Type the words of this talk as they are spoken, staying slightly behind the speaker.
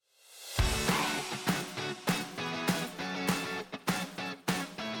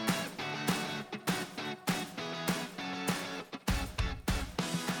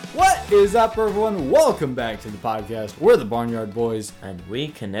is up, everyone? Welcome back to the podcast. We're the Barnyard Boys. And we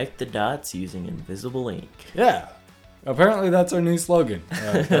connect the dots using invisible ink. Yeah. Apparently that's our new slogan.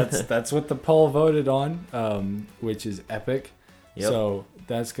 That's what the poll voted on, which is epic. Yep. So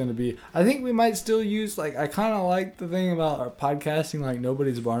that's going to be... I think we might still use... I kind of like the thing about our podcasting,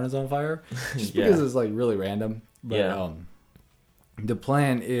 nobody's barn is on fire. Just because it's, really random. But the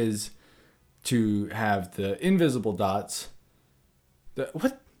plan is to have the invisible dots...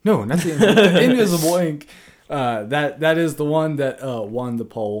 What? No, not the invisible ink. That is the one that won the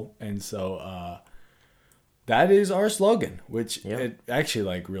poll, and so that is our slogan, which it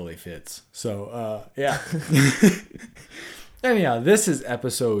actually really fits. So yeah. Anyhow, this is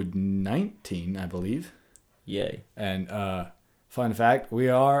episode 19, I believe. Yay! And fun fact: we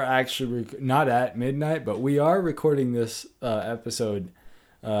are actually not at midnight, but we are recording this episode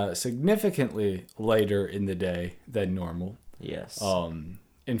significantly later in the day than normal. Yes.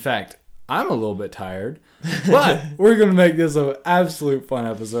 In fact, I'm a little bit tired, but we're going to make this an absolute fun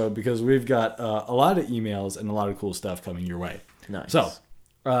episode because we've got a lot of emails and a lot of cool stuff coming your way. Nice. So,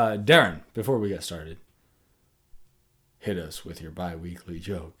 Darren, before we get started, hit us with your bi-weekly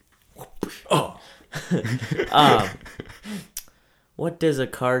joke. Oh. What does a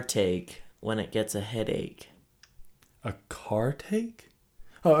car take when it gets a headache? A car take?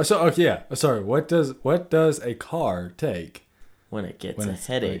 Oh, so okay, yeah. Sorry. What does a car take? When it gets a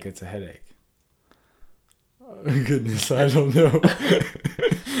headache. When it gets a headache. Oh, goodness, I don't know.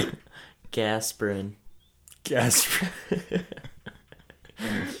 Gasprin.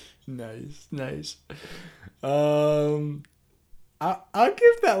 Nice. I'll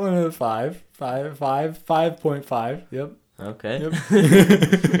give that one a 5. 5.5. Yep. Okay.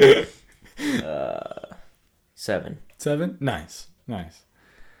 Yep. 7. 7? Nice.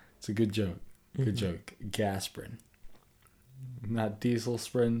 It's a good joke. Good joke. Gasprin. Not diesel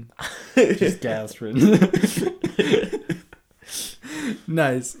sprin, just gas sprin.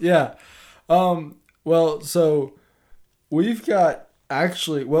 Nice, yeah. Well, so we've got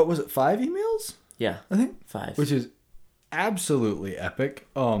actually, what was it, 5 emails? Yeah, I think 5, which is absolutely epic.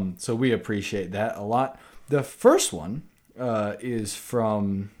 So we appreciate that a lot. The first one is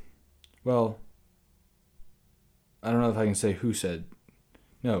from, well, I don't know if I can say who said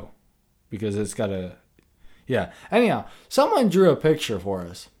no, because it's got a. Yeah. Anyhow, someone drew a picture for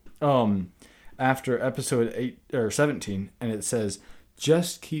us after episode 8 or 17, and it says,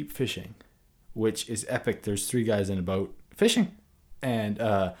 "Just keep fishing," which is epic. There's 3 guys in a boat fishing, and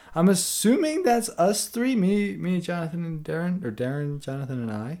I'm assuming that's us 3, me, Jonathan, and Darren, or Darren, Jonathan,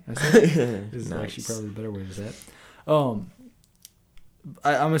 and I. This is nice. Actually probably a better way to say it.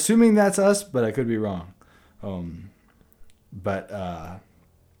 I'm assuming that's us, but I could be wrong. But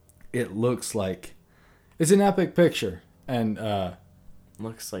it looks like. It's an epic picture, and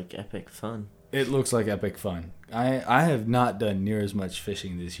looks like epic fun. It looks like epic fun. I have not done near as much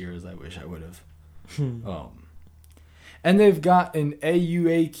fishing this year as I wish I would have. And they've got an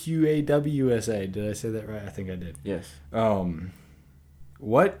AUAQAWSA. Did I say that right? I think I did. Yes.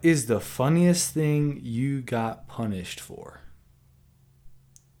 What is the funniest thing you got punished for?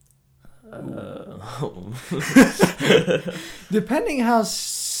 Depending how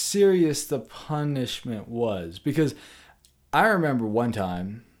serious the punishment was, because I remember one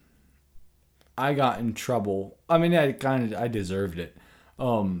time I got in trouble. I mean, I deserved it.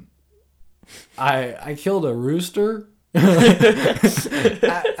 I killed a rooster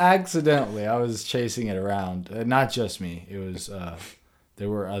accidentally. I was chasing it around. Not just me. It was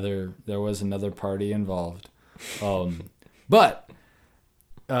there was another party involved. But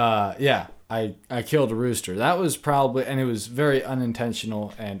yeah. I killed a rooster. That was probably, and it was very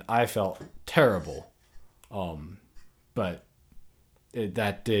unintentional, and I felt terrible. But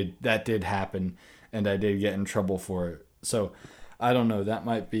that did happen, and I did get in trouble for it. So I don't know. That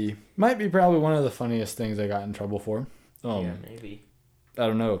might be probably one of the funniest things I got in trouble for. Yeah, maybe. I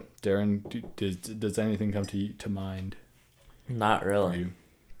don't know, Darren. Does anything come to mind? Not really.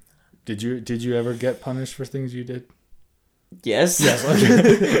 Did you ever get punished for things you did? Yes.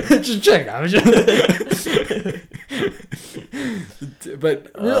 Just check.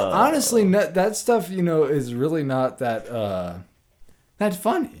 But honestly, that stuff, is really not that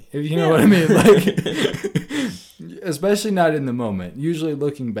funny. If you know what I mean, especially not in the moment. Usually,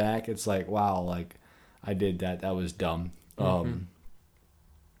 looking back, it's like, wow, I did that. That was dumb.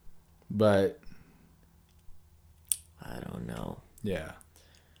 But I don't know. Yeah.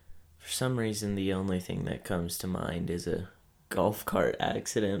 For some reason, the only thing that comes to mind is a golf cart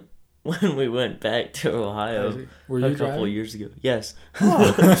accident when we went back to Ohio a couple years ago. Yes.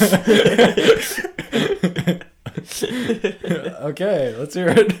 Oh. Okay, let's hear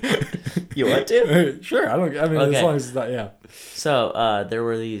it. You want to? Sure. I mean, Okay. as long as it's not. Yeah. So, there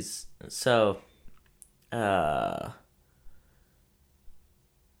were these. So, on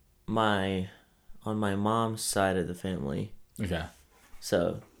my mom's side of the family. Okay.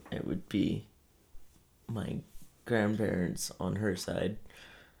 So it would be my grandparents on her side.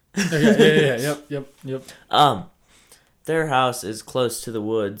 Okay. Yeah. Yep. Their house is close to the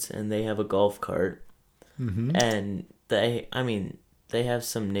woods, and they have a golf cart. Mm-hmm. And they have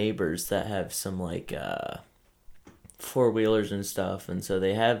some neighbors that have some like 4-wheelers and stuff, and so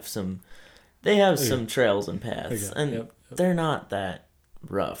they have some trails and paths, and Yep. they're not that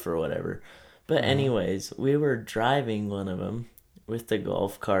rough or whatever. But anyways, we were driving one of them with the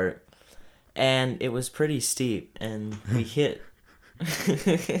golf cart, and it was pretty steep, and we hit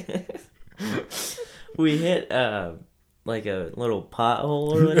like a little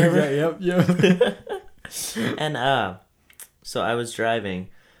pothole or whatever. Yep. And so I was driving,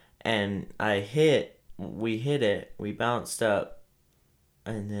 and we hit it, we bounced up,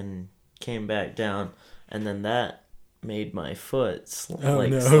 and then came back down, and then that made my foot slam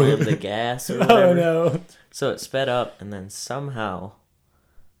the gas or whatever. Oh no. So it sped up, and then somehow,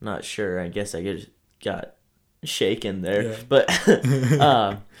 not sure, I guess I just got shaken there, Yeah. but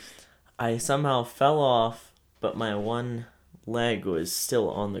I somehow fell off, but my one leg was still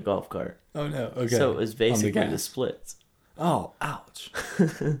on the golf cart. Oh no. Okay. So it was basically the splits. Oh, ouch.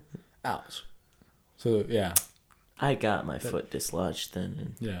 Ouch. So yeah. I got my foot dislodged then.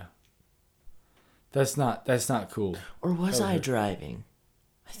 And... Yeah. That's not cool. Or was I driving?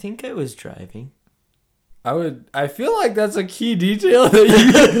 I think I was driving. I feel like that's a key detail that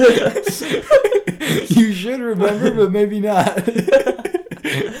you should remember, but maybe not.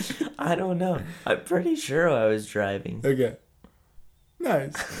 I don't know. I'm pretty sure I was driving. Okay.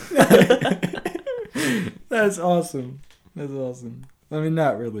 Nice. That's awesome. That's awesome. I mean,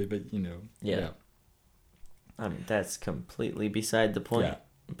 not really, but Yeah. I mean, that's completely beside the point. Yeah.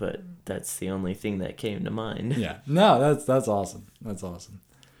 But that's the only thing that came to mind. Yeah. No, that's awesome. That's awesome.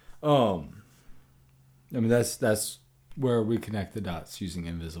 I mean, that's where we connect the dots using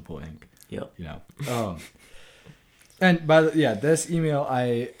invisible ink. Yep. And this email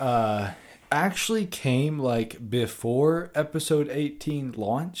I actually came like before episode 18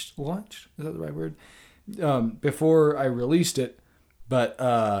 launched. Is that the right word? Before I released it, but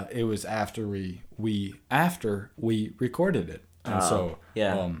it was after we recorded it.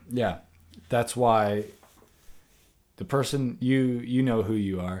 And that's why the person you know who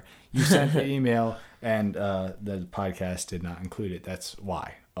you are. You sent the email, and the podcast did not include it. That's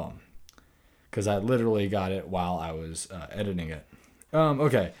why. Because I literally got it while I was editing it.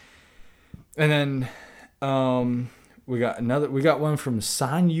 Okay, and then we got one from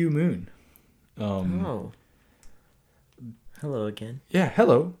San Yu Moon. Hello again. Yeah,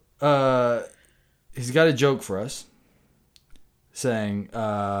 hello. He's got a joke for us. Saying,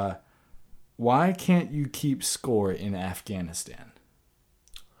 why can't you keep score in Afghanistan?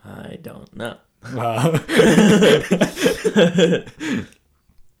 I don't know. Wow.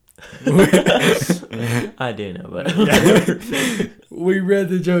 I do know, but we read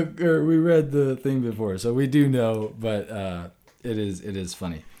the joke, or we read the thing before, so we do know, but it is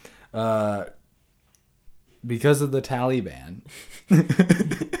funny. Because of the Taliban.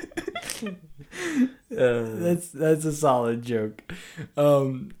 That's a solid joke.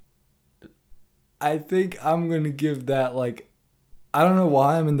 I think I'm gonna give that I don't know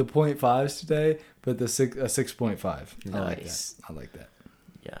why I'm in the 0.5s today, but a 6.5. Nice. I like that.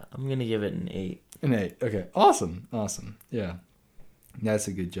 Yeah, I'm gonna give it an 8. An 8. Okay. Awesome. Yeah, that's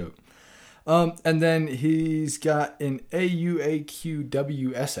a good joke. And then he's got an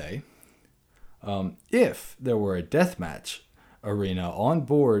AUAQW essay. If there were a deathmatch arena on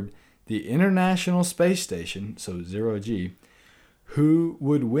board the International Space Station, so 0G, who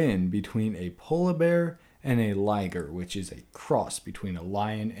would win between a polar bear and a liger, which is a cross between a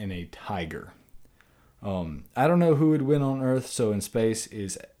lion and a tiger? I don't know who would win on Earth, so in space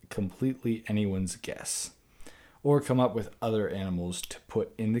is completely anyone's guess. Or come up with other animals to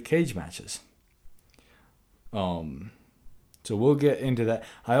put in the cage matches. So we'll get into that.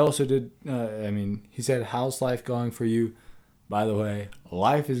 I also did, he said, how's life going for you? By the way,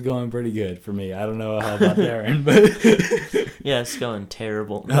 life is going pretty good for me. I don't know how about Darren, but... Yeah, it's going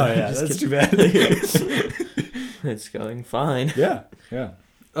terrible. Oh, yeah, that's too bad. It's going fine. Yeah.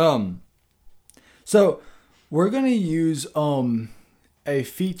 So we're going to use a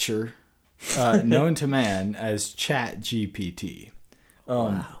feature known to man as Chat GPT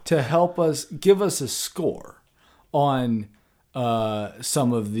to help us, give us a score on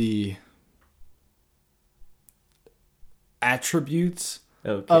some of the attributes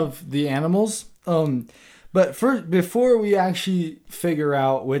Okay. of the animals. But before we actually figure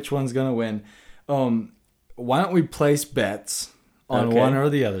out which one's gonna win, why don't we place bets on one or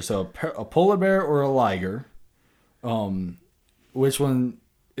the other? So a polar bear or a liger, which one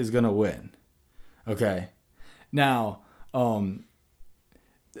is gonna win? Okay. Now,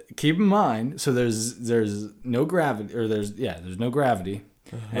 keep in mind, so there's no gravity, or there's no gravity,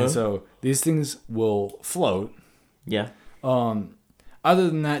 and so these things will float. Yeah. Other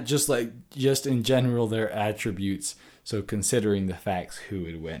than that, just in general, their attributes. So considering the facts, who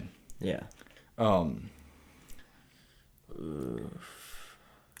would win? Yeah.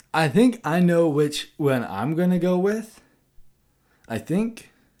 I think I know which one I'm gonna go with. I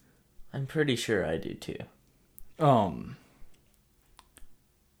think. I'm pretty sure I do too.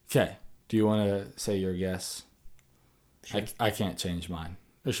 Okay. Do you want to say your guess? Sure. I can't change mine.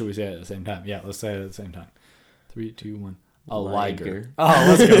 Or should we say it at the same time? Yeah, let's say it at the same time. 3, 2, 1. A liger.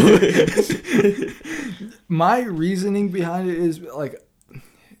 Oh, let's go. My reasoning behind it is like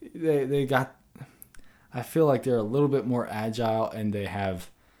they got. I feel like they're a little bit more agile and they have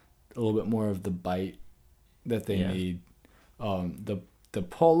a little bit more of the bite that they need. The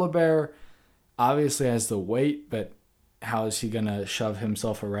polar bear obviously has the weight, but how is he gonna shove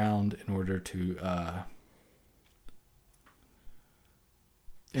himself around in order to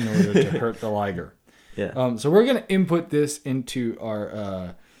hurt the liger? Yeah. So we're gonna input this into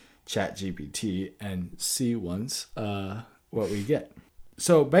our Chat GPT and see once what we get.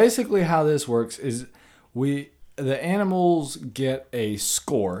 So basically, how this works is the animals get a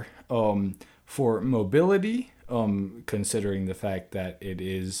score for mobility, considering the fact that it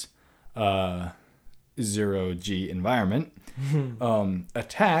is 0G environment.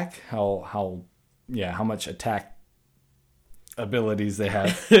 Attack, how much attack abilities they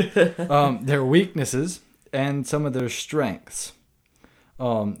have, their weaknesses, and some of their strengths.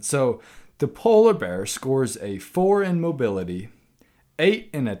 So the polar bear scores a 4 in mobility, 8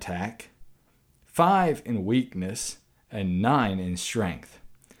 in attack, 5 in weakness, and 9 in strength.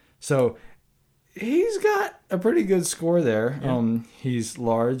 So he's got a pretty good score there. Yeah. He's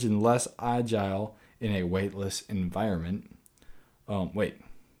large and less agile in a weightless environment.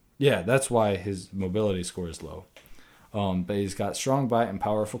 That's why his mobility score is low. But he's got strong bite and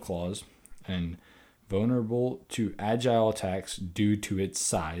powerful claws, and vulnerable to agile attacks due to its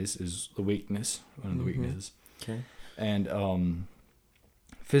size is the weakness, one of the weaknesses. Okay. And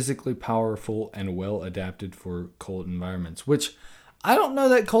physically powerful and well adapted for cold environments, which I don't know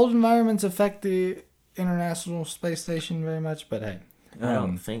that cold environments affect the International Space Station very much, but hey. I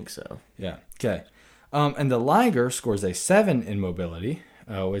don't think so. Yeah. Okay. And the liger scores a 7 in mobility,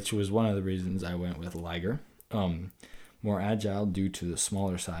 which was one of the reasons I went with liger. More agile due to the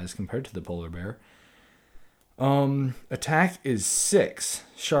smaller size compared to the polar bear. Attack is 6,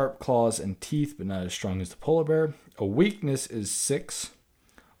 sharp claws and teeth, but not as strong as the polar bear. A weakness is 6,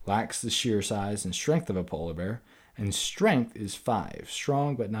 lacks the sheer size and strength of a polar bear. And strength is 5,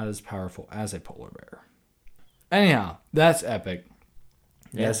 strong but not as powerful as a polar bear. Anyhow, that's epic.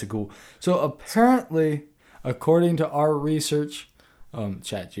 Yeah. That's cool. So apparently, according to our research,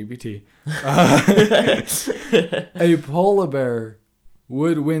 ChatGPT, a polar bear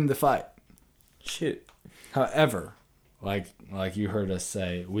would win the fight. Shoot. However, like you heard us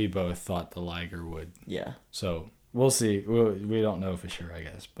say, we both thought the liger would. Yeah. So we'll see. We don't know for sure, I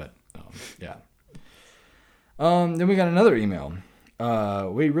guess, but yeah. Then we got another email.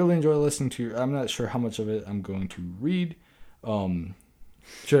 We really enjoy listening to. I'm not sure how much of it I'm going to read.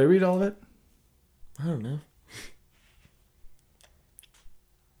 Should I read all of it? I don't know.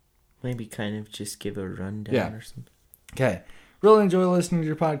 Maybe kind of just give a rundown or something. Okay. Really enjoy listening to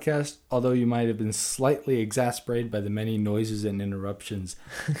your podcast, although you might have been slightly exasperated by the many noises and interruptions.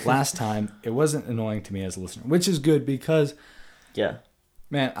 Last time, it wasn't annoying to me as a listener, which is good because,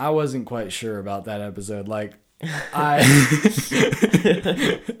 man, I wasn't quite sure about that episode. Like,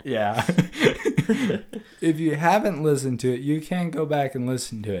 yeah. If you haven't listened to it, you can go back and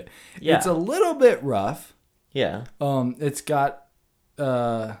listen to it. Yeah. It's a little bit rough. Yeah. It's got,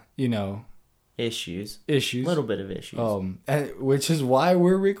 issues. A little bit of issues. Which is why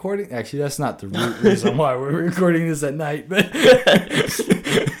we're recording. Actually, that's not the reason why we're recording this at night, but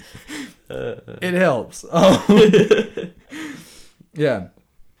it helps. Yeah.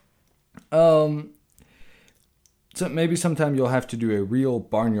 So maybe sometime you'll have to do a real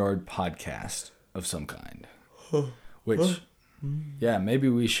barnyard podcast of some kind. Which, maybe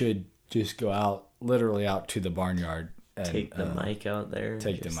we should just go literally out to the barnyard. And, take the mic out there.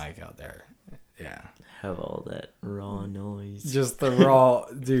 Yeah. Have all that raw noise. Just the raw,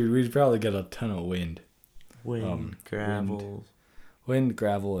 dude, we'd probably get a ton of wind. Wind, gravel. Wind,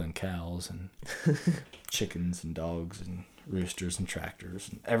 gravel, and cows, and chickens, and dogs, and roosters, and tractors,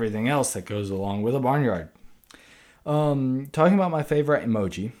 and everything else that goes along with a barnyard. Talking about my favorite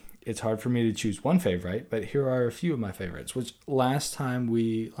emoji, it's hard for me to choose one favorite, but here are a few of my favorites, which the last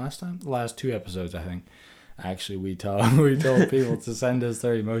 2 episodes, I think, actually we told people to send us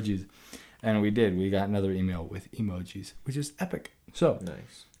their emojis, and we did. We got another email with emojis, which is epic. So,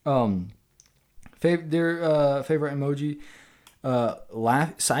 Nice. Favorite emoji,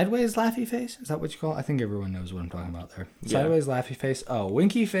 sideways laughy face. Is that what you call it? I think everyone knows what I'm talking about there. Yeah. Sideways laughy face.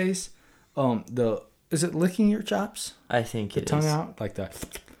 Winky face. Is it licking your chops? I think The it tongue is. out like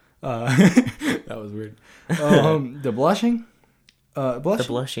that. That was weird. The blushing. The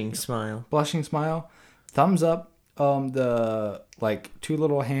blushing smile. Blushing smile. Thumbs up. The like 2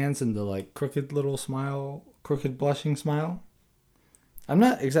 little hands and the like crooked little smile. Crooked blushing smile. I'm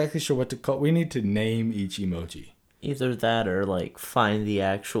not exactly sure what to call. We need to name each emoji. Either that or like find the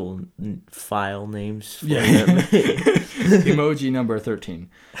actual file names for Yeah. them. Emoji number 13.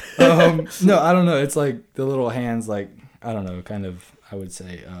 No, I don't know. It's like the little hands, like, I don't know, kind of, I would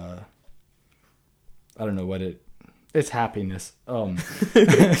say, I don't know what it's happiness.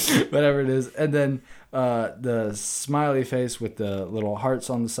 Whatever it is. And then the smiley face with the little hearts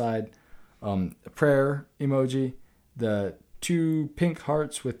on the side. Prayer emoji. The 2 pink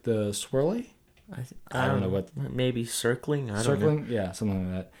hearts with the swirly. I don't know what. Maybe circling? I don't know. Circling? Yeah,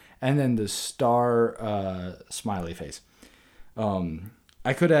 something like that. And then the star smiley face.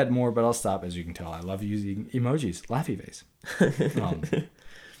 I could add more, but I'll stop. As you can tell, I love using emojis. Laughy face.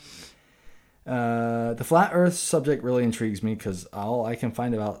 The flat earth subject really intrigues me because all I can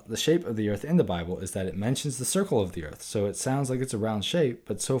find about the shape of the earth in the Bible is that it mentions the circle of the earth. So it sounds like it's a round shape,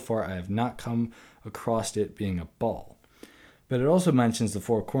 but so far I have not come across it being a ball. But it also mentions the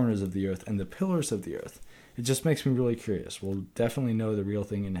 4 corners of the earth and the pillars of the earth. It just makes me really curious. We'll definitely know the real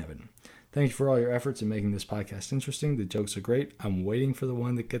thing in heaven. Thank you for all your efforts in making this podcast interesting. The jokes are great. I'm waiting for the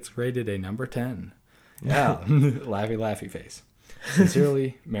one that gets rated a number 10. Yeah. Laughy, laughy face.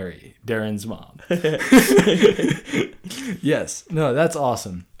 Sincerely, Mary, Darren's mom. Yes. No, that's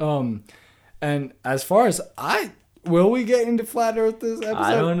awesome. And as far as will we get into flat earth this episode?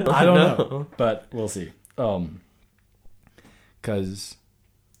 I don't know. I don't know. But we'll see. Because,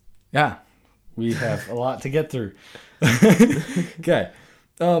 yeah, we have a lot to get through. Okay.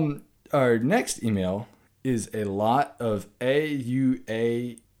 Our next email is a lot of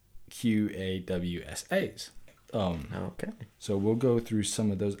AUAQAWSAs. Okay. So we'll go through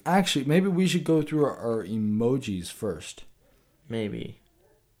some of those. Actually, maybe we should go through our emojis first. Maybe.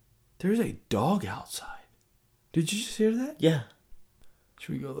 There's a dog outside. Did you just hear that? Yeah.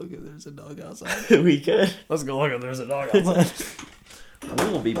 Should we go look if there's a dog outside? We could. Let's go look if there's a dog outside. We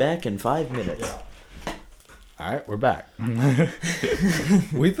will be back in 5 minutes. All right, we're back.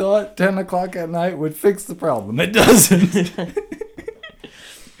 We thought 10 o'clock at night would fix the problem. It doesn't.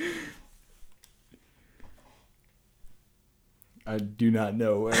 I do not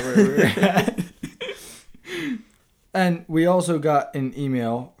know where we're at. And we also got an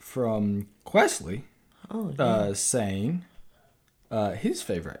email from Questley saying his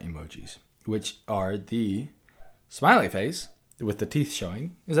favorite emojis, which are the smiley face with the teeth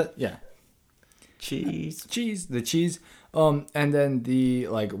showing. Is that, yeah. Cheese. The cheese. And then the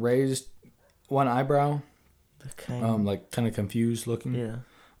like raised one eyebrow, Okay. like kind of confused looking. Yeah.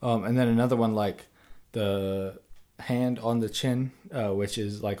 And then another one like the hand on the chin, which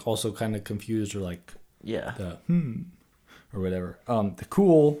is like also kind of confused or like Yeah. the or whatever. The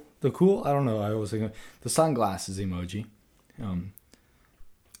cool. I don't know. I was thinking the sunglasses emoji. And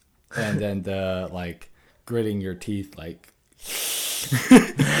then the like gritting your teeth like.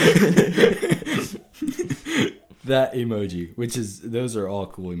 That emoji, those are all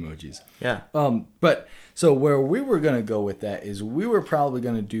cool emojis. Yeah. But so where we were gonna go with that is we were probably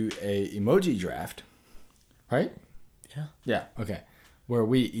gonna do a emoji draft, right? Yeah. Yeah. Okay. Where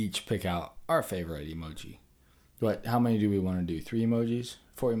we each pick out our favorite emoji. What? How many do we want to do? 3 emojis?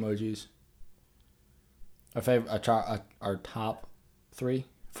 4 emojis? Our top 3?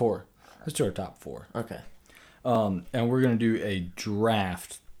 4. Let's do our top 4. Okay. And we're gonna do a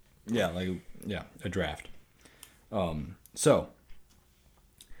draft. A draft. So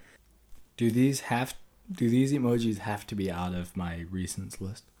do these emojis have to be out of my recents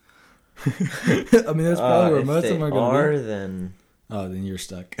list? I mean, that's probably where most of them are gonna be. Then Then you're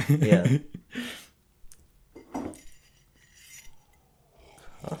stuck. yeah.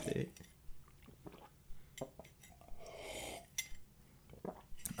 Coffee.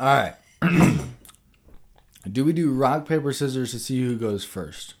 All right. Do we do rock, paper, scissors to see who goes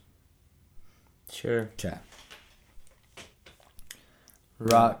first? Sure. Okay.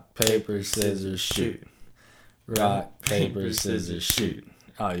 Rock, paper, scissors, shoot. Rock, paper, scissors, shoot.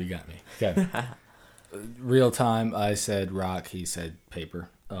 Oh, you got me. Okay. Real time, I said rock, he said paper.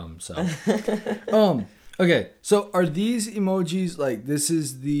 Okay. So are these emojis like this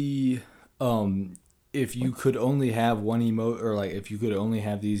is the if you could only have one emoji, or like if you could only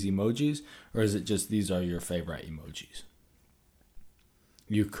have these emojis, or is it just these are your favorite emojis?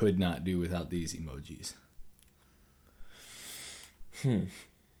 You could not do without these emojis.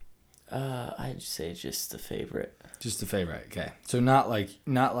 I'd say just the favorite. Just the favorite. Okay. So not like.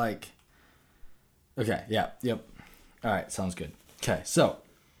 Okay. Yeah. Yep. All right. Sounds good. Okay. So,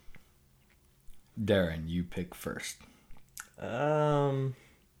 Darren, you pick first. I'm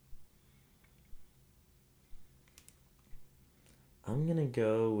gonna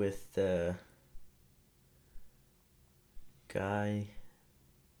go with the guy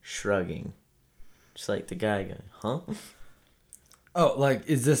shrugging, just like the guy going, huh? Oh, like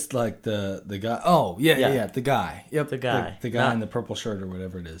is this like the guy? Oh, yeah, the guy. Yep, the guy, the guy in the purple shirt or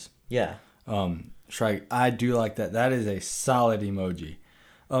whatever it is. Yeah. Shrike. I do like that. That is a solid emoji.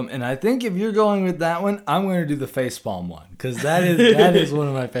 And I think if you're going with that one, I'm going to do the facepalm one because that is one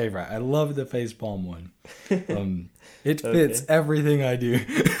of my favorite. I love the facepalm one. It fits everything I do.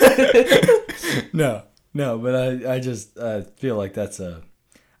 No, but I just feel like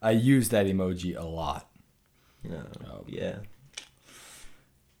I use that emoji a lot. No. Yeah.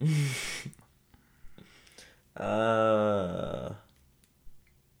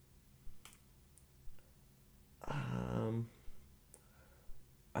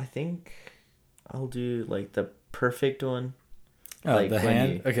 I think I'll do like the perfect one. Oh, like the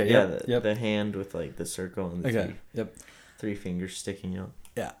hand? Okay, yeah. The hand with like the circle and the three fingers sticking out.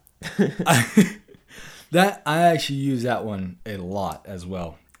 Yeah. That I actually use that one a lot as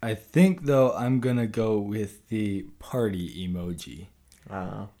well. I think though I'm gonna go with the party emoji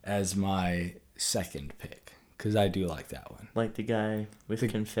as my second pick because I do like that one. Like the guy with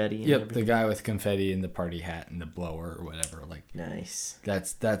confetti. And yep, everything. The guy with confetti and the party hat and the blower or whatever. Like nice.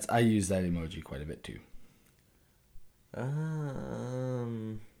 That's I use that emoji quite a bit too.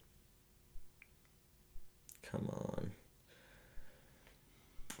 Come on.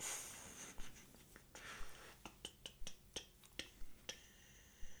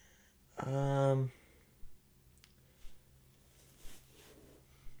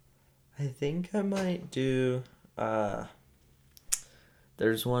 I think I might do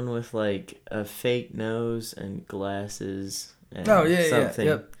there's one with like a fake nose and glasses and something.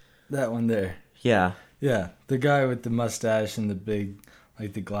 Yep. That one there. Yeah. Yeah, the guy with the mustache and the big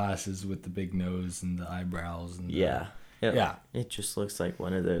like the glasses with the big nose and the eyebrows and yeah. Yep. Yeah. It just looks like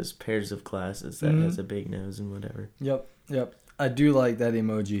one of those pairs of glasses that has a big nose and whatever. Yep. I do like that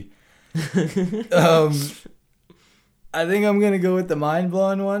emoji. I think I'm gonna go with the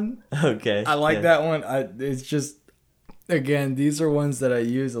mind-blowing one. Okay. I like that one. It's just, again, these are ones that I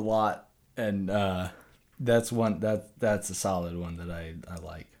use a lot, and that's a solid one that I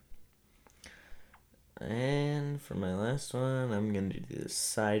like. And for my last one, I'm gonna do the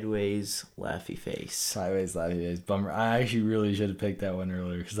sideways laughy face. Sideways laughy face. Bummer. I actually really should have picked that one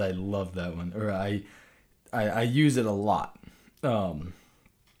earlier because I love that one, or I use it a lot.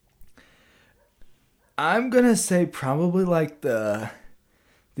 I'm gonna say probably like the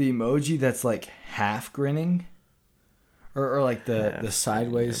emoji that's like half grinning, or like the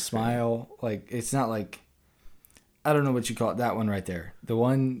sideways smile. Like it's not like, I don't know what you call it. That one right there. The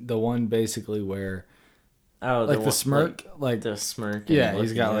one basically where like the smirk, like the smirk. Yeah,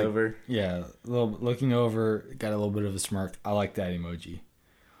 he's got like over. Yeah, looking over. Got a little bit of a smirk. I like that emoji.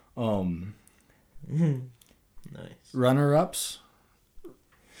 Nice. Runner-ups.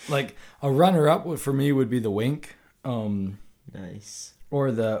 Like a runner-up for me would be the wink. Nice.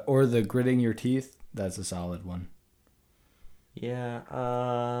 Or the gritting your teeth. That's a solid one. Yeah.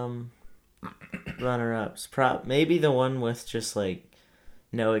 Runner-ups. Maybe the one with just like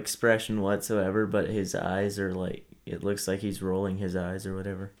no expression whatsoever, but his eyes are like, it looks like he's rolling his eyes or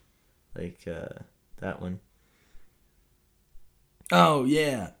whatever. Like that one. Oh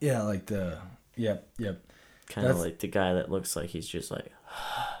yeah, like the yep. Kind of like the guy that looks like he's just like.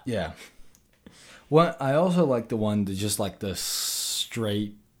 Yeah. What I also like the one that just like the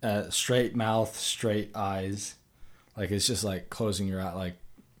straight mouth, straight eyes, like it's just like closing your eye, like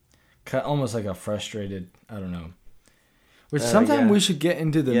almost like a frustrated. I don't know. Which sometimes we should get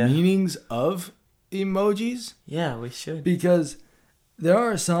into the meanings of emojis. Yeah, we should. Because there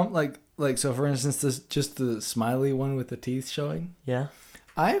are some like so for instance, just the smiley one with the teeth showing. Yeah.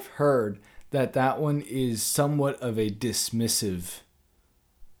 I've heard that one is somewhat of a dismissive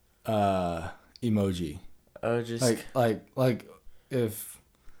emoji. Oh, just like if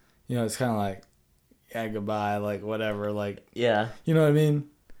it's kind of like, yeah, goodbye, like whatever, like, Yeah. you know what I mean?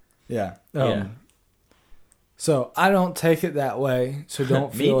 Yeah. Yeah. So I don't take it that way. So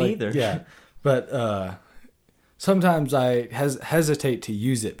don't Me feel like, neither. yeah. But sometimes I hesitate to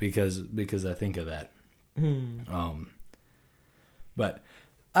use it because I think of that. But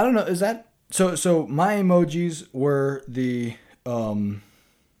I don't know. Is that so? My emojis were the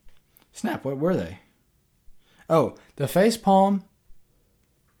snap. What were they? Oh, the face palm.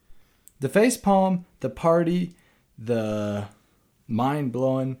 The face palm, the party, the mind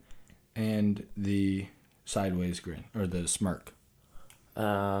blowing, and the sideways grin or the smirk.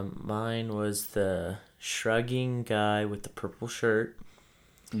 Mine was the shrugging guy with the purple shirt.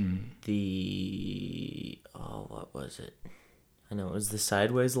 What was it? I know it was the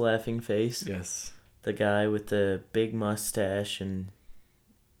sideways laughing face. Yes. The guy with the big mustache and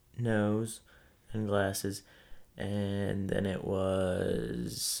nose and glasses. And then it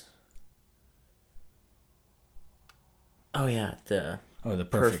was... Oh, yeah, the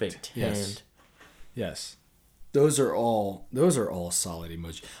perfect hand. Yes. Yes. Those are all solid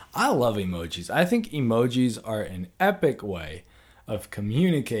emojis. I love emojis. I think emojis are an epic way of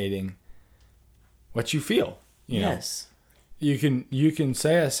communicating what you feel. Yes. You can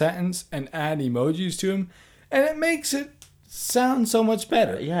say a sentence and add emojis to them, and it makes it sound so much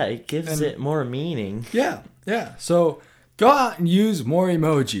better. Yeah, it gives it more meaning. Yeah, yeah. So go out and use more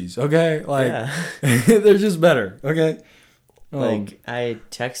emojis, okay? Like, Yeah. they're just better, okay? Like, I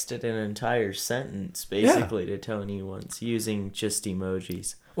texted an entire sentence, basically, to Tony once, using just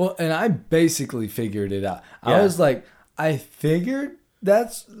emojis. Well, and I basically figured it out. Yeah. I was like, I figured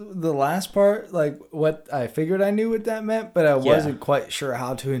that's the last part, like, what I figured I knew what that meant, but I wasn't quite sure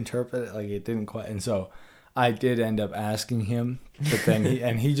how to interpret it. Like, it didn't quite. And so I did end up asking him, but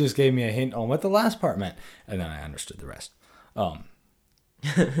then he just gave me a hint on what the last part meant, and then I understood the rest.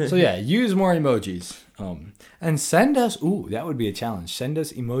 So yeah, use more emojis. And send us, that would be a challenge. Send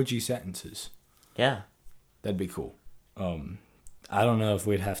us emoji sentences. Yeah. That'd be cool. I don't know if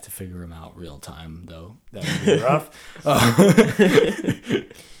we'd have to figure them out real time, though. That would be rough.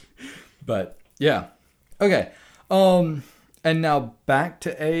 But yeah. Okay. And now back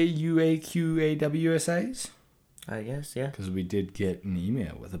to AUAQAWSAs. I guess, yeah. Because we did get an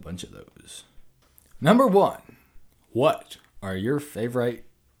email with a bunch of those. Number 1. What are your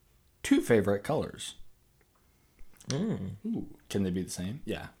two favorite colors? Ooh, can they be the same?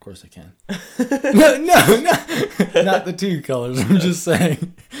 Yeah, of course they can. no, not the two colors. I'm just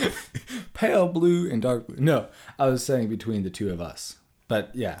saying pale blue and dark blue. No, I was saying between the two of us.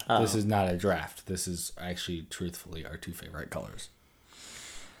 But yeah, This is not a draft. This is actually, truthfully, our two favorite colors.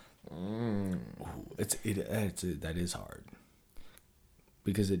 Ooh, that is hard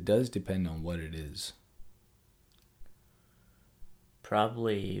because it does depend on what it is.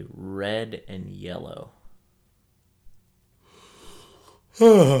 Probably red and yellow.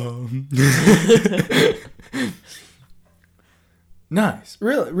 Nice.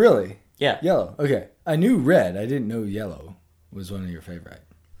 Really? Yeah. Yellow. Okay. I knew red. I didn't know yellow was one of your favorite.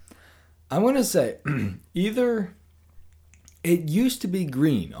 I'm going to say either it used to be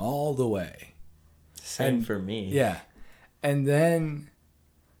green all the way. Same for me. Yeah. And then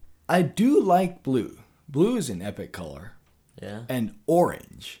I do like blue. Blue is an epic color. Yeah. And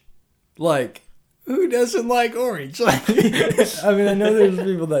orange. Like, who doesn't like orange? Like, I mean, I know there's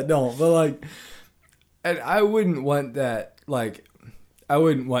people that don't, but like, and I wouldn't want that. Like, I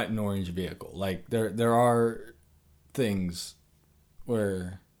wouldn't want an orange vehicle. Like, there are things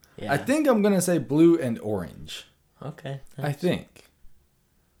where I think I'm gonna say blue and orange. Okay. I think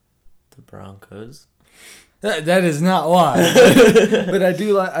the Broncos. That is not why, but I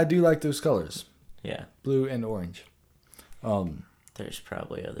do like those colors. Yeah. Blue and orange. There's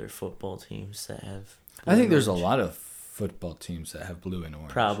probably other football teams that have I think there's a lot of football teams that have blue and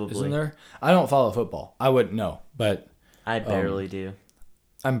orange. Probably. Isn't there? I don't follow football. I wouldn't know, but I barely do.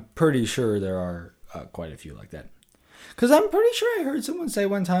 I'm pretty sure there are quite a few like that. Because I'm pretty sure I heard someone say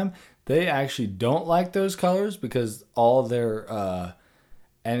one time they actually don't like those colors because all their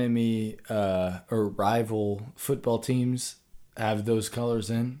enemy or rival football teams have those colors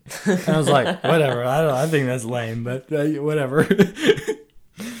in. And I was like, whatever. I think that's lame, but whatever.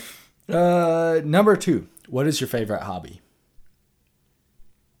 Number 2. What is your favorite hobby?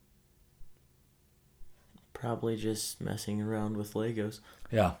 Probably just messing around with Legos.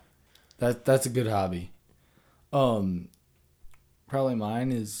 Yeah. That's a good hobby. Probably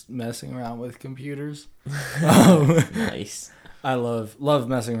mine is messing around with computers. Nice. I love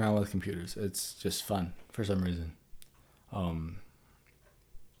messing around with computers. It's just fun for some reason.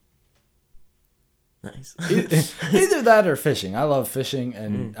 Nice. Either that or fishing. I love fishing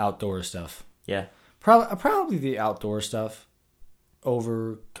and outdoor stuff. Yeah. Probably the outdoor stuff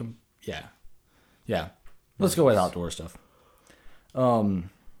over. Yeah. Let's go with outdoor stuff.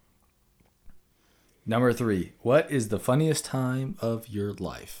 Number 3. What is the funniest time of your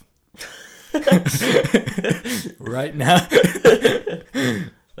life? Right now?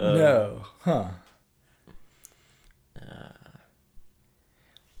 No. Huh.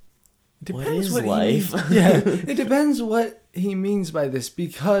 What is life? Yeah, it depends what he means by this,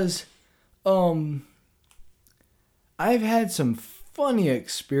 because I've had some funny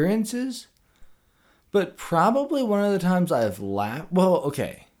experiences, but probably one of the times I've laughed. Well,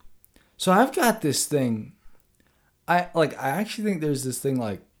 okay. So I've got this thing. I actually think there's this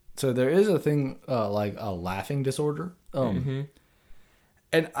thing so there is a thing like a laughing disorder. And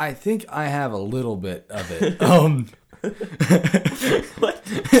I think I have a little bit of it. What?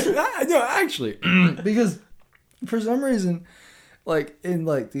 No, actually, because for some reason, in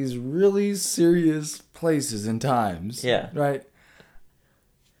these really serious places and times, Yeah, right,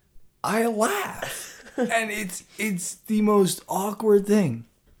 I laugh, and it's the most awkward thing.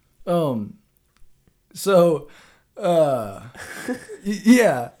 So,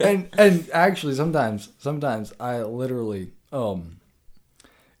 yeah, and actually sometimes I literally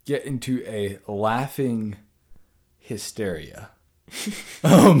get into a laughing hysteria.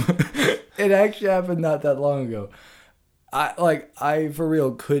 It actually happened not that long ago. I for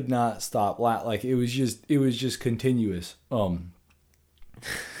real could not stop laughing. It was just continuous.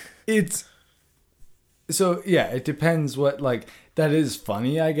 It's so yeah. It depends what that is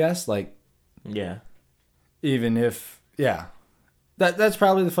funny, I guess. Yeah. Even if that's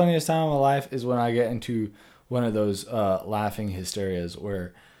probably the funniest time of my life is when I get into one of those laughing hysterias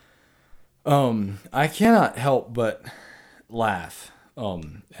where I cannot help but laugh.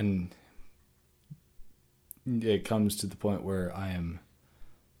 And it comes to the point where I am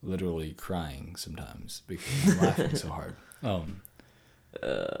literally crying sometimes because I'm laughing so hard.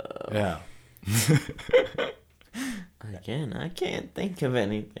 Yeah. Again, I can't think of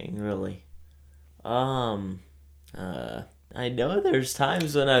anything really. I know there's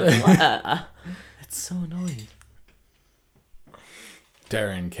times when I've laughed. It's so annoying.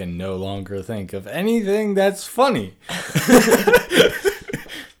 Darren can no longer think of anything that's funny.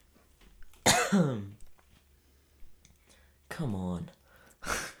 Come on.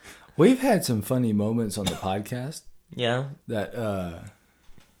 We've had some funny moments on the podcast Yeah. that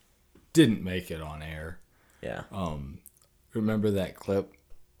didn't make it on air. Yeah. Remember that clip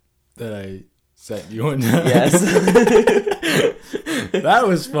that I sent you one time? Yes. That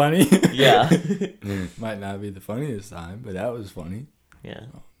was funny. Yeah. Might not be the funniest time, but that was funny. Yeah.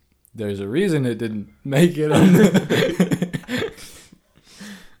 There's a reason it didn't make it on the...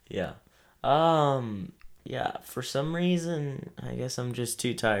 Yeah. Yeah, for some reason, I guess I'm just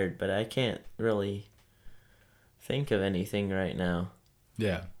too tired, but I can't really think of anything right now.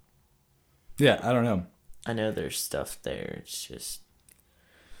 Yeah. Yeah, I don't know. I know there's stuff there. It's just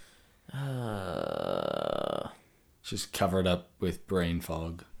Just covered up with brain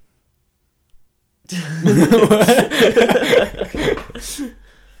fog. I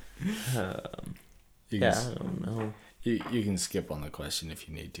don't know. You can skip on the question if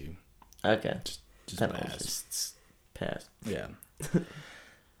you need to. Okay. Just Then I'll pass. just pass. Yeah.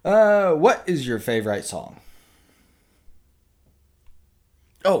 What is your favorite song?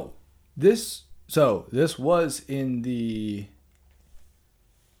 Oh, this was in the,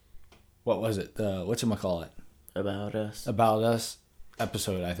 what was it? The whatchamacallit? About Us. About Us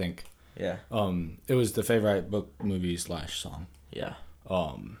episode, I think. Yeah. It was the favorite book, movie / song. Yeah.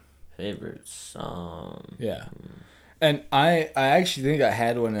 Favorite song. Yeah. And I actually think I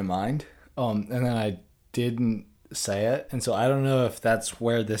had one in mind. And then I didn't say it, and so I don't know if that's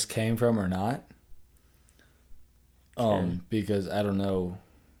where this came from or not. Because I don't know.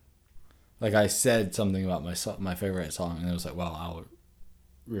 Like I said something about my favorite song, and it was like, well, I'll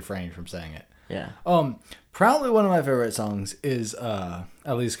refrain from saying it. Yeah. Probably one of my favorite songs is, at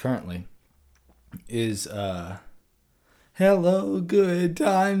least currently, is "Hello Good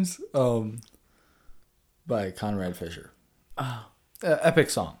Times," by Conrad Fisher. Oh. Epic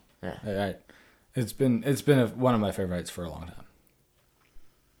song. Yeah. Right. It's been one of my favorites for a long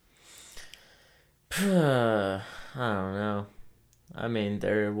I don't know. I mean,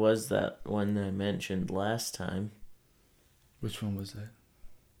 there was that one I mentioned last time. Which one was that?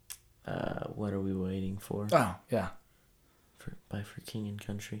 What Are We Waiting For? Oh, yeah. By For King and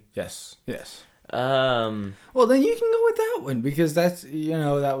Country. Yes. Well, then you can go with that one because that's,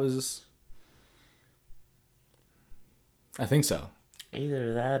 that was, I think so.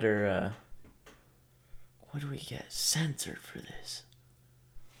 Either that or What do we get censored for this?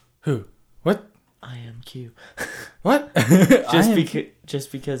 Who? What? IMQ. What?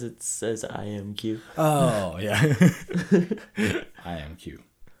 Just because it says IMQ. Oh, yeah. IMQ.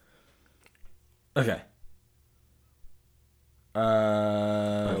 Okay.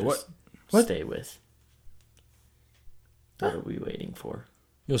 What? Stay with. What are we waiting for?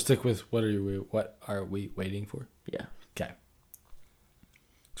 You'll stick with what are we waiting for? Yeah. Okay.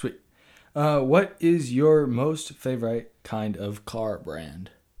 Sweet. What is your most favorite kind of car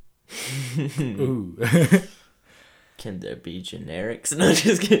brand? Ooh. Can there be generics? No,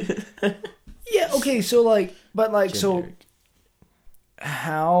 just kidding. Yeah, okay, so like, but like, Generic. so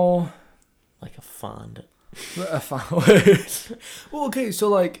how? Like a fond. Well, okay, so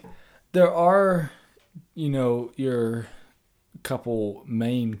like, there are, your couple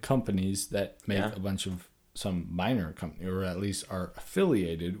main companies that make a bunch of some minor company, or at least are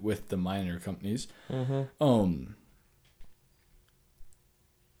affiliated with the minor companies. Mm-hmm.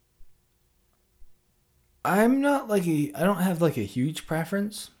 I'm not like I don't have like a huge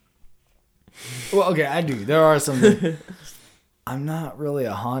preference. Well, okay, I do. There are some. I'm not really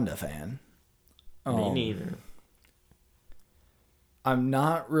a Honda fan. Me neither. I'm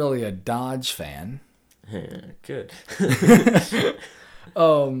not really a Dodge fan. Good.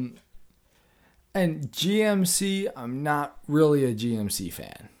 And GMC, I'm not really a GMC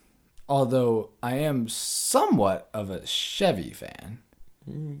fan. Although I am somewhat of a Chevy fan.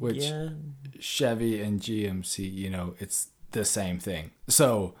 Which Chevy and GMC, it's the same thing.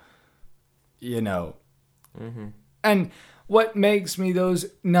 So, Mm-hmm. And what makes me those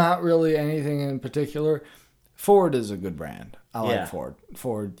not really anything in particular, Ford is a good brand. I like Ford.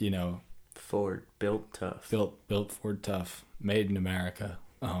 Ford, Ford built tough. Built Ford tough, made in America.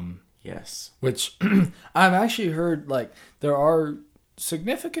 Yes. Which I've actually heard like there are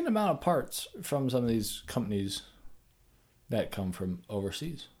significant amount of parts from some of these companies that come from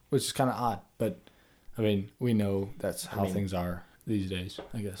overseas, which is kind of odd. But I mean, we know that's how things are these days,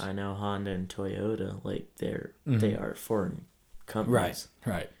 I guess. I know Honda and Toyota, like they are foreign companies.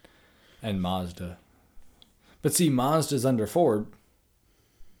 Right. And Mazda. But see, Mazda's under Ford.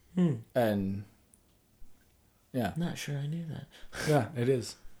 And yeah. Not sure I knew that. Yeah, it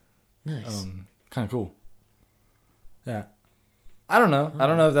is. Nice. Kind of cool. Yeah. I don't know. I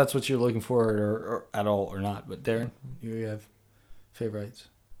don't know if that's what you're looking for or at all or not. But Darren, you have favorites?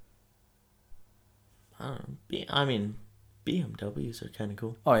 I don't know. I mean, BMWs are kind of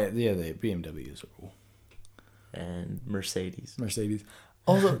cool. Oh yeah, the BMWs are cool. And Mercedes.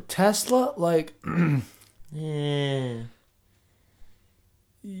 Also, Tesla, like, Yeah.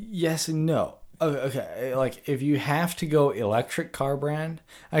 yes and no. Okay, like if you have to go electric car brand,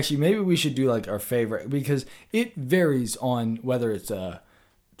 actually maybe we should do like our favorite because it varies on whether it's a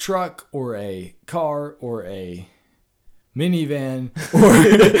truck or a car or a minivan or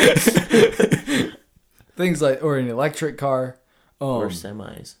things like, or an electric car. Or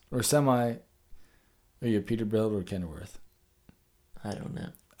semis. Or semi. Are you a Peterbilt or Kenworth? I don't know.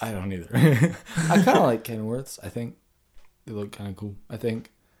 I don't either. I kind of like Kenworths. I think they look kind of cool. I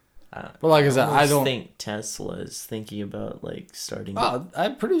think. But like I said, I don't think Tesla is thinking about like starting. Oh,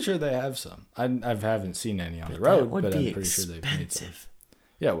 I'm pretty sure they have some. I haven't seen any on the road, but I'm pretty sure they've made some.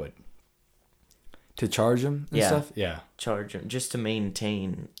 Yeah, it would. To charge them and stuff? Yeah. Charge them just to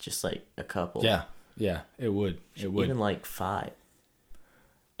maintain just like a couple. Yeah, it would. It would. Even like 5.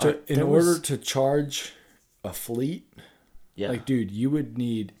 In order to charge a fleet, like, dude, you would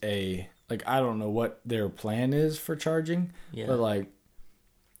need I don't know what their plan is for charging, but like,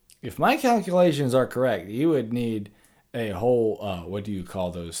 if my calculations are correct, you would need a whole, what do you call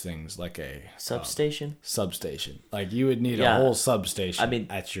those things? Like a substation? Substation. Like you would need a whole substation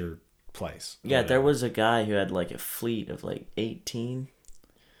at your place. Yeah, there was a guy who had like a fleet of like 18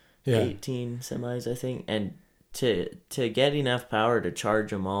 semis, I think. And to get enough power to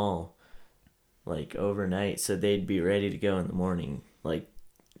charge them all like overnight so they'd be ready to go in the morning, like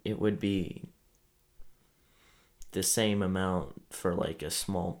it would be the same amount for like a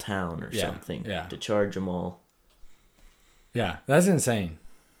small town or something to charge them all. Yeah, that's insane.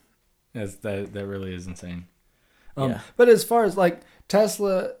 That really is insane. But as far as like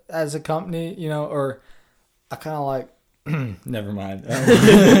Tesla as a company, or I kind of like, never mind.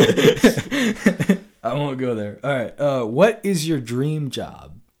 I won't go there. All right. What is your dream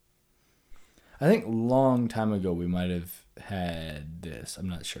job? I think a long time ago we might have had this. I'm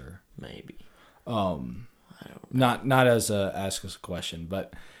not sure. Maybe. I don't know. Not as a ask us a question,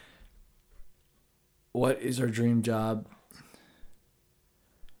 but what is our dream job?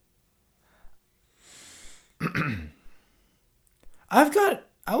 I've got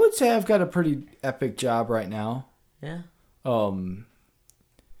I would say I've got a pretty epic job right now. Yeah.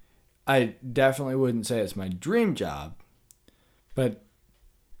 I definitely wouldn't say it's my dream job, but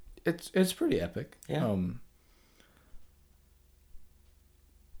it's pretty epic. Yeah.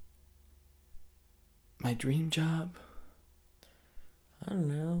 My dream job? I don't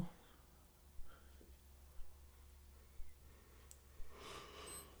know.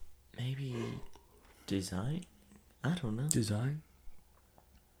 Maybe design? I don't know. Design?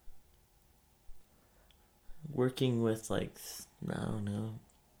 Working with, like, I don't know,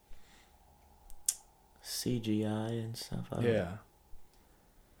 CGI and stuff. Yeah.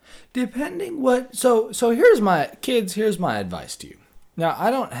 Depending what... So here's my... Kids, here's my advice to you. Now,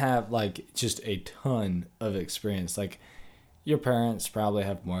 I don't have, like, just a ton of experience. Like, your parents probably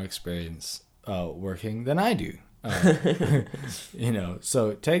have more experience working than I do. You know,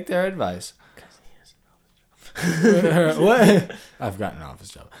 so take their advice. What? I've got an office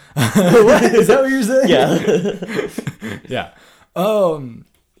job. What? Is that what you're saying? Yeah.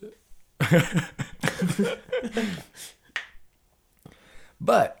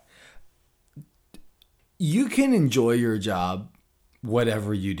 But you can enjoy your job,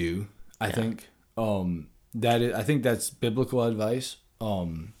 whatever you do. I think I think that's biblical advice.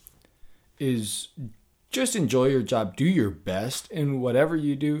 Is just enjoy your job, do your best in whatever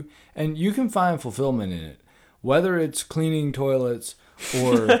you do, and you can find fulfillment in it. Whether it's cleaning toilets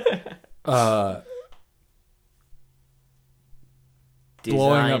or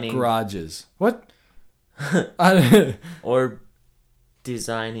blowing up garages. What? Or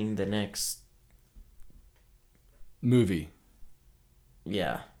designing the next movie.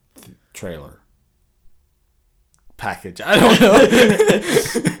 Yeah. Trailer. Package. I don't know.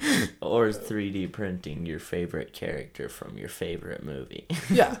 Or 3D printing your favorite character from your favorite movie.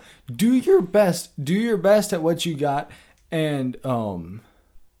 Yeah. Do your best. Do your best at what you got. And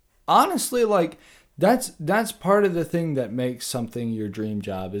honestly, like that's part of the thing that makes something your dream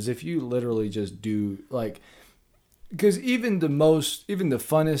job is if you literally just do like, because even the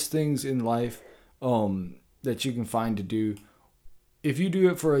funnest things in life that you can find to do, if you do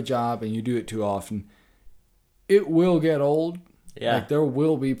it for a job and you do it too often, it will get old. Yeah. Like there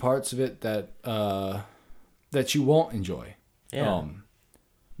will be parts of it that that you won't enjoy. Yeah.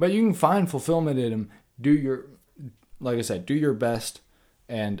 But you can find fulfillment in them. Like I said, do your best,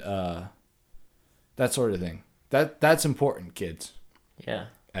 and that sort of thing. That's important, kids. Yeah.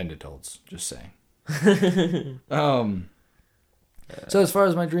 And adults, just saying. So as far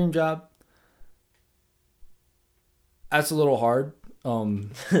as my dream job, that's a little hard.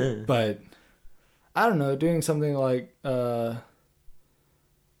 But I don't know, doing something like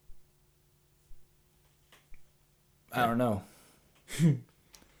I don't know.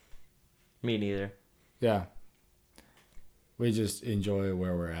 Me neither. Yeah. We just enjoy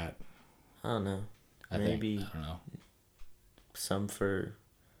where we're at. I don't know. I don't know. Some for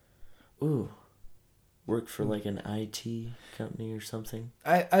work for like an IT company or something.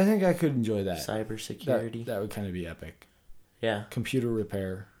 I think I could enjoy that. Cybersecurity. That would kind of be epic. Yeah. Computer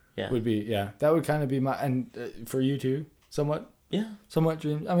repair. Yeah. Would be, yeah. That would kind of be my, and for you too, somewhat. Yeah. Somewhat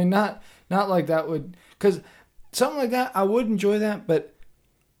dream. I mean, not like that would, because something like that, I would enjoy that, but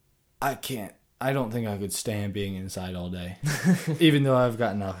I can't. I don't think I could stand being inside all day, even though I've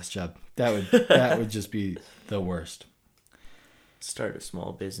got an office job. That would just be the worst. Start a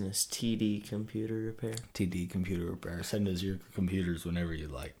small business, TD Computer Repair. TD Computer Repair. Send us your computers whenever you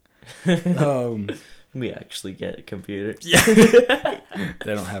like. We actually get a computer. Yeah.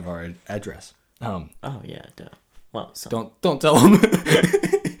 They don't have our address. Oh yeah, duh. Well, don't tell them.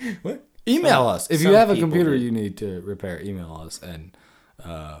 What? Email us if you have a computer do. you need to repair. Email us and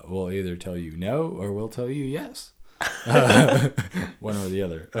we'll either tell you no or we'll tell you yes. One or the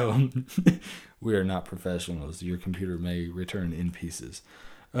other. We are not professionals. Your computer may return in pieces.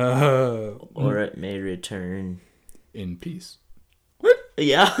 Or it may return in peace. What?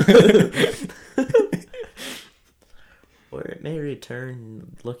 Yeah. Or it may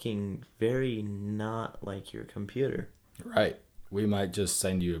return looking very not like your computer. Right. We might just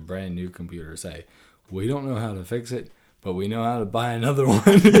send you a brand new computer. Say, we don't know how to fix it, but we know how to buy another one.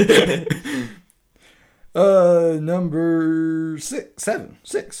 Number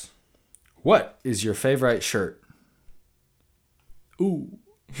 6. What is your favorite shirt? Ooh.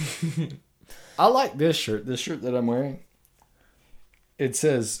 I like this shirt. This shirt that I'm wearing. It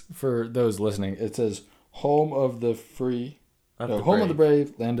says, for those listening, it says, home of the free. Home of the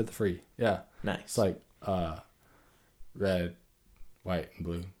brave, land of the free. Yeah. Nice. It's like red, white, and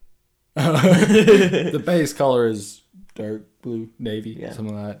blue. The base color is dark blue, navy,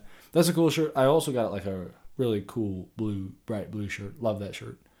 something like that. That's a cool shirt. I also got like a Really cool bright blue shirt. Love that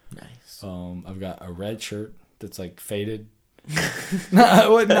shirt. Nice. I've got a red shirt that's like faded. No,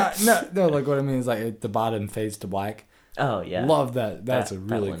 like what I mean is like the bottom fades to black. Oh yeah. Love that. That's a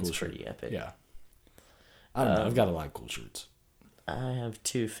really cool shirt. Pretty epic. Yeah. I don't know. I've got a lot of cool shirts. I have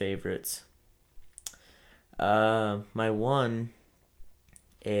two favorites. My one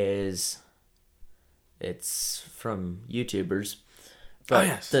is it's from YouTubers. But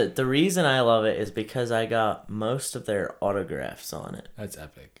yes. The reason I love it is because I got most of their autographs on it. That's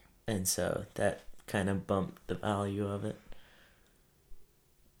epic. And so that kind of bumped the value of it.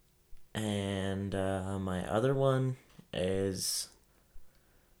 And my other one is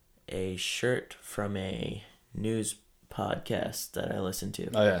a shirt from a news podcast that I listen to.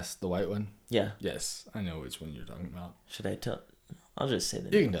 Oh, yes. The white one? Yeah. Yes. I know which one you're talking about. Should I tell? I'll just say the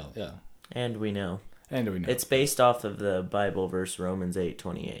You name. can tell, yeah. And we know. And we know. It's based off of the Bible verse Romans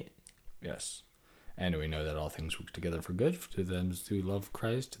 8:28. Yes. And we know that all things work together for good to them who love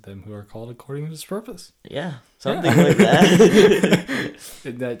Christ, to them who are called according to his purpose. Yeah, something like that.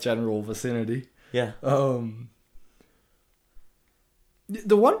 In that general vicinity. Yeah.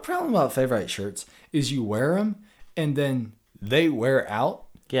 The one problem about favorite shirts is you wear them and then they wear out.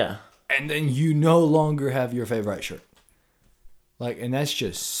 Yeah. And then you no longer have your favorite shirt. Like, and that's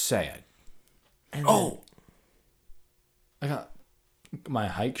just sad. And I got my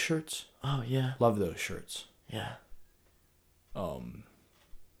hike shirts. Oh yeah. Love those shirts. Yeah. I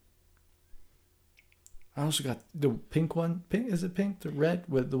also got the pink one. Pink, is it pink? The red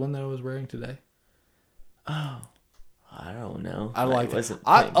with the one that I was wearing today. Oh, I don't know. I like it.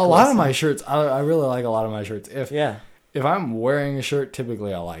 A lot of my shirts. I really like a lot of my shirts. If I'm wearing a shirt,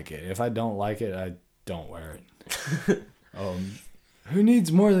 typically I like it. If I don't like it, I don't wear it. Who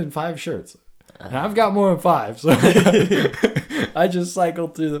needs more than 5 shirts? And I've got more than 5, so I just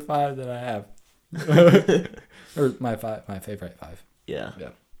cycled through the 5 that I have, or my favorite 5. Yeah. Yeah.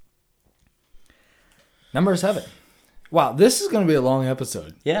 Number 7. Wow, this is going to be a long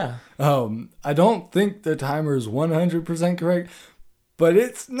episode. Yeah. I don't think the timer is 100% correct, but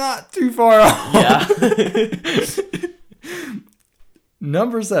it's not too far off. Yeah.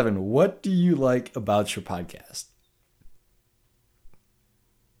 Number 7. What do you like about your podcast?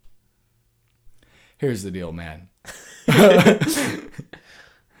 Here's the deal, man.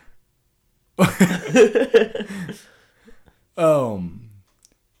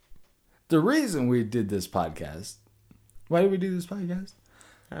 The reason we did this podcast. Why did we do this podcast?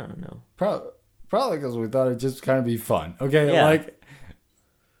 I don't know. Probably because we thought it'd just kind of be fun. Okay, Yeah. like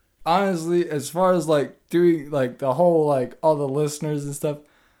honestly, as far as like doing like the whole like all the listeners and stuff,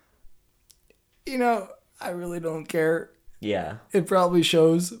 you know, I really don't care. Yeah. It probably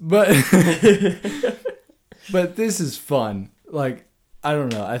shows, but but this is fun. Like I don't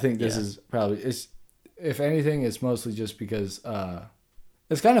know. I think this is probably if anything, it's mostly just because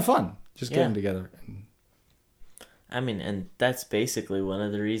it's kind of fun just getting together. I mean, and that's basically one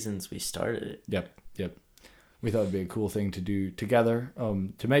of the reasons we started it. Yep. We thought it'd be a cool thing to do together,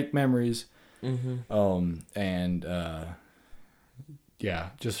 to make memories, and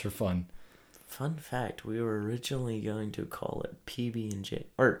just for fun. Fun fact: we were originally going to call it PB&J,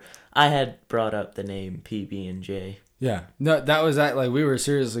 or I had brought up the name PB&J. Yeah, no, that was that. Like we were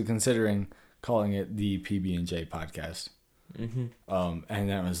seriously considering calling it the PB&J podcast, and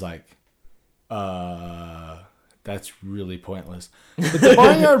that was like, that's really pointless. But the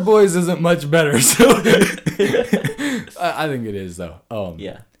Barnyard Boys isn't much better, so I think it is though.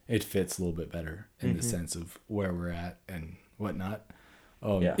 It fits a little bit better in the sense of where we're at and whatnot.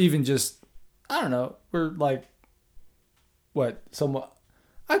 Even just, I don't know, we're like, somewhat.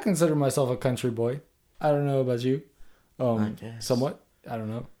 I consider myself a country boy. I don't know about you. I guess. Somewhat. I don't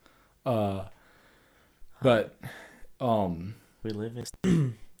know. But we live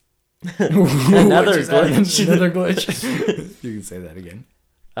in. Another glitch. You can say that again.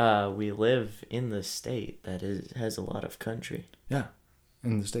 We live in the state that has a lot of country. Yeah,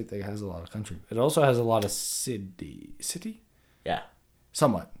 in the state that has a lot of country. It also has a lot of city. Yeah,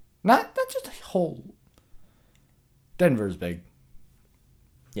 somewhat. Not just a whole. Denver's big.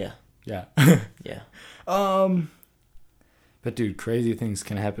 Yeah. Yeah. Yeah. But dude, crazy things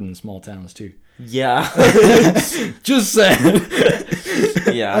can happen in small towns too. Yeah. Just saying.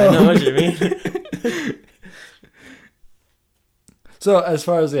 Yeah, I know what you mean. So as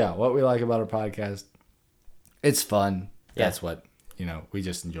far as what we like about our podcast, it's fun. Yeah. That's what, we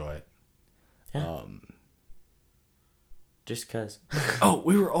just enjoy it. Yeah. Just cause.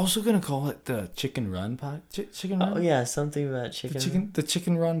 We were also gonna call it the Chicken Run Chicken Run. Oh yeah, something about chicken. The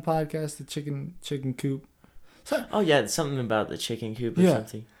Chicken Run podcast, the chicken coop. Oh yeah, something about the chicken coop or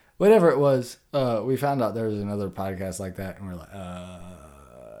something. whatever it was, we found out there was another podcast like that, and we're like,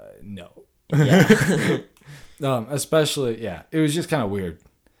 no. Yeah. Especially, yeah, it was just kind of weird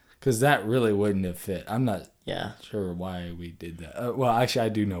because that really wouldn't have fit. I'm not Yeah. sure why we did that. Well, actually, I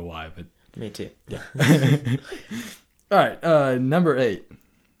do know why, but Me too. yeah. All right, number 8.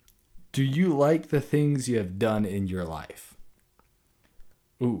 Do you like the things you have done in your life?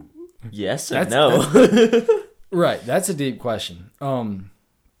 Ooh. Yes or no? Right, that's a deep question.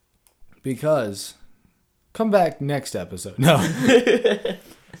 Because come back next episode. No.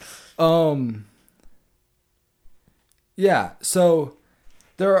 Yeah, so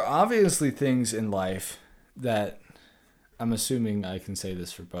there are obviously things in life that I'm assuming I can say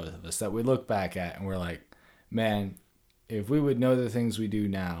this for both of us that we look back at and we're like, man, if we would know the things we do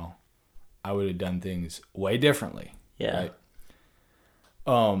now, I would have done things way differently. Yeah.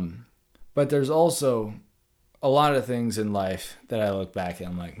 Right? But there's also a lot of things in life that I look back and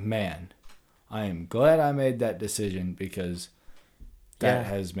I'm like, man, I am glad I made that decision because that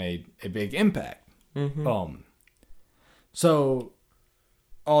has made a big impact. Mm-hmm. So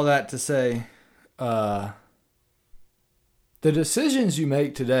all that to say, the decisions you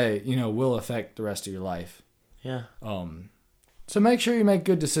make today, will affect the rest of your life. Yeah. So make sure you make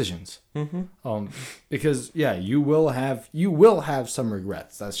good decisions. Mm-hmm. Because you will have some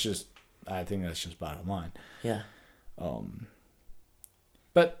regrets. I think that's just bottom line. Yeah.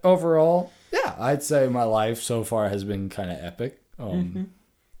 But overall, yeah, I'd say my life so far has been kind of epic.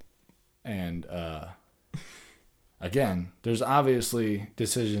 And again, there's obviously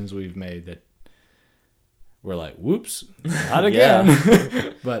decisions we've made that we're like, whoops, not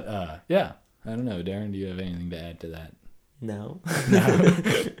again. But yeah, I don't know. Darren, do you have anything to add to that? No.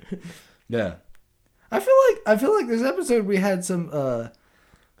 Yeah. I feel like this episode we had some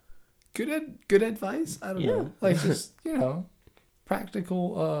good advice. I don't know. Like just,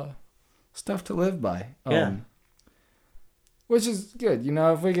 practical stuff to live by. Yeah. Which is good.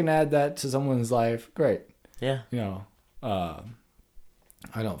 If we can add that to someone's life, great. Yeah. I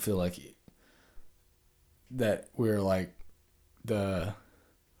don't feel like that we're like the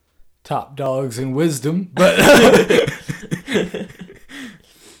top dogs in wisdom, but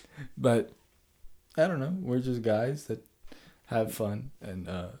but I don't know. We're just guys that have fun and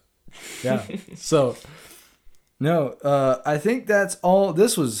yeah. So no, I think that's all.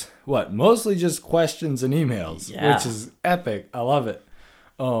 This was mostly just questions and emails, which is epic. I love it.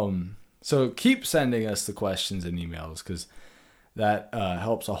 So keep sending us the questions and emails because that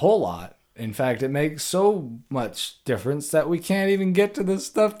helps a whole lot. In fact, it makes so much difference that we can't even get to the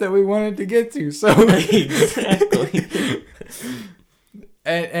stuff that we wanted to get to. So Exactly.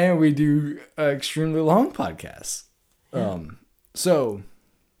 and we do extremely long podcasts. Yeah. So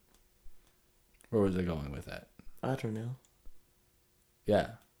where was I going with that? I don't know.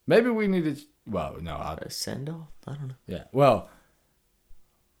 Yeah, maybe we need to. Well, no, A send off? I don't know. yeah. Well,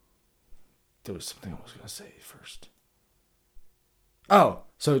 there was something I was gonna say first. Oh,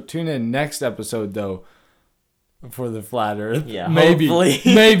 so tune in next episode though for the flat Earth. Yeah, maybe, hopefully.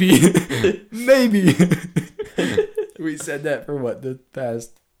 maybe. We said that for the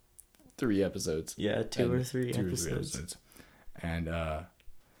past 3 episodes. Yeah, two or three episodes. And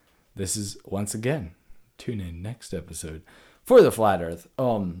this is once again. Tune in next episode for the flat Earth.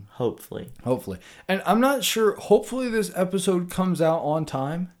 Hopefully. And I'm not sure. Hopefully this episode comes out on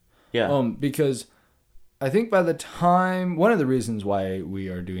time. Yeah. Because I think by the time, one of the reasons why we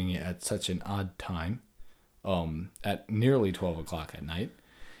are doing it at such an odd time, at nearly 12 o'clock at night,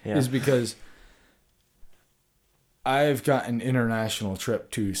 is because I've got an international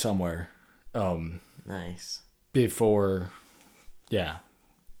trip to somewhere. Nice. Before,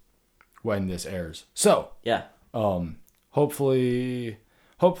 when this airs. So, yeah. Hopefully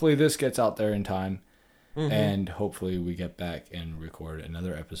this gets out there in time. And hopefully we get back and record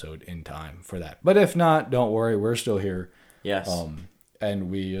another episode in time for that. But if not, don't worry, we're still here. Yes. And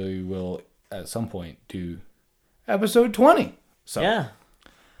we will at some point do episode 20. So yeah.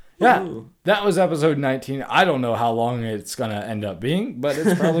 Ooh. That was episode 19. I don't know how long it's gonna end up being, but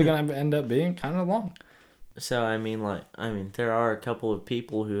it's probably gonna end up being kind of long. So there are a couple of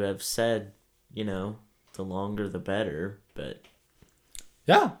people who have said, the longer the better, but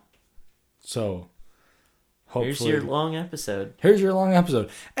yeah. So hopefully, here's your long episode.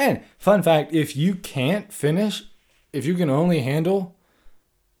 And fun fact, if you can only handle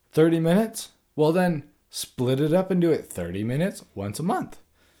 30 minutes, well then split it up and do it 30 minutes once a month.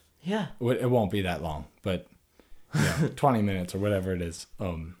 Yeah. It won't be that long, but 20 minutes or whatever it is.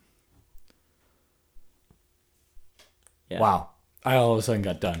 Yeah. Wow. I all of a sudden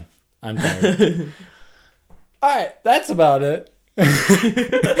got done. I'm tired. All right. That's about it.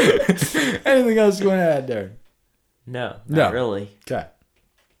 Anything else you want to add, Darren? No, No. not really. Okay.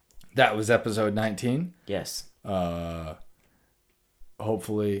 That was episode 19. Yes.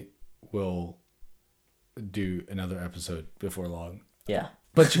 Hopefully we'll do another episode before long. Yeah.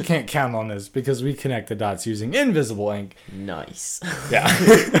 But you can't count on this because we connect the dots using invisible ink. Nice. Yeah.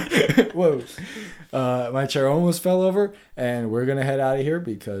 Whoa. My chair almost fell over, and we're going to head out of here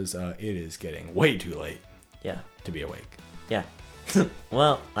because it is getting way too late Yeah. to be awake. Yeah.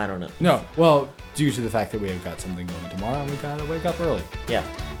 Well, I don't know. No, well, due to the fact that we have got something going tomorrow, and we got to wake up early. Yeah.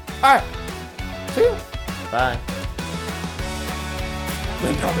 All right. See you. Bye.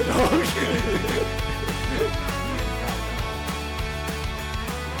 Link on the dog.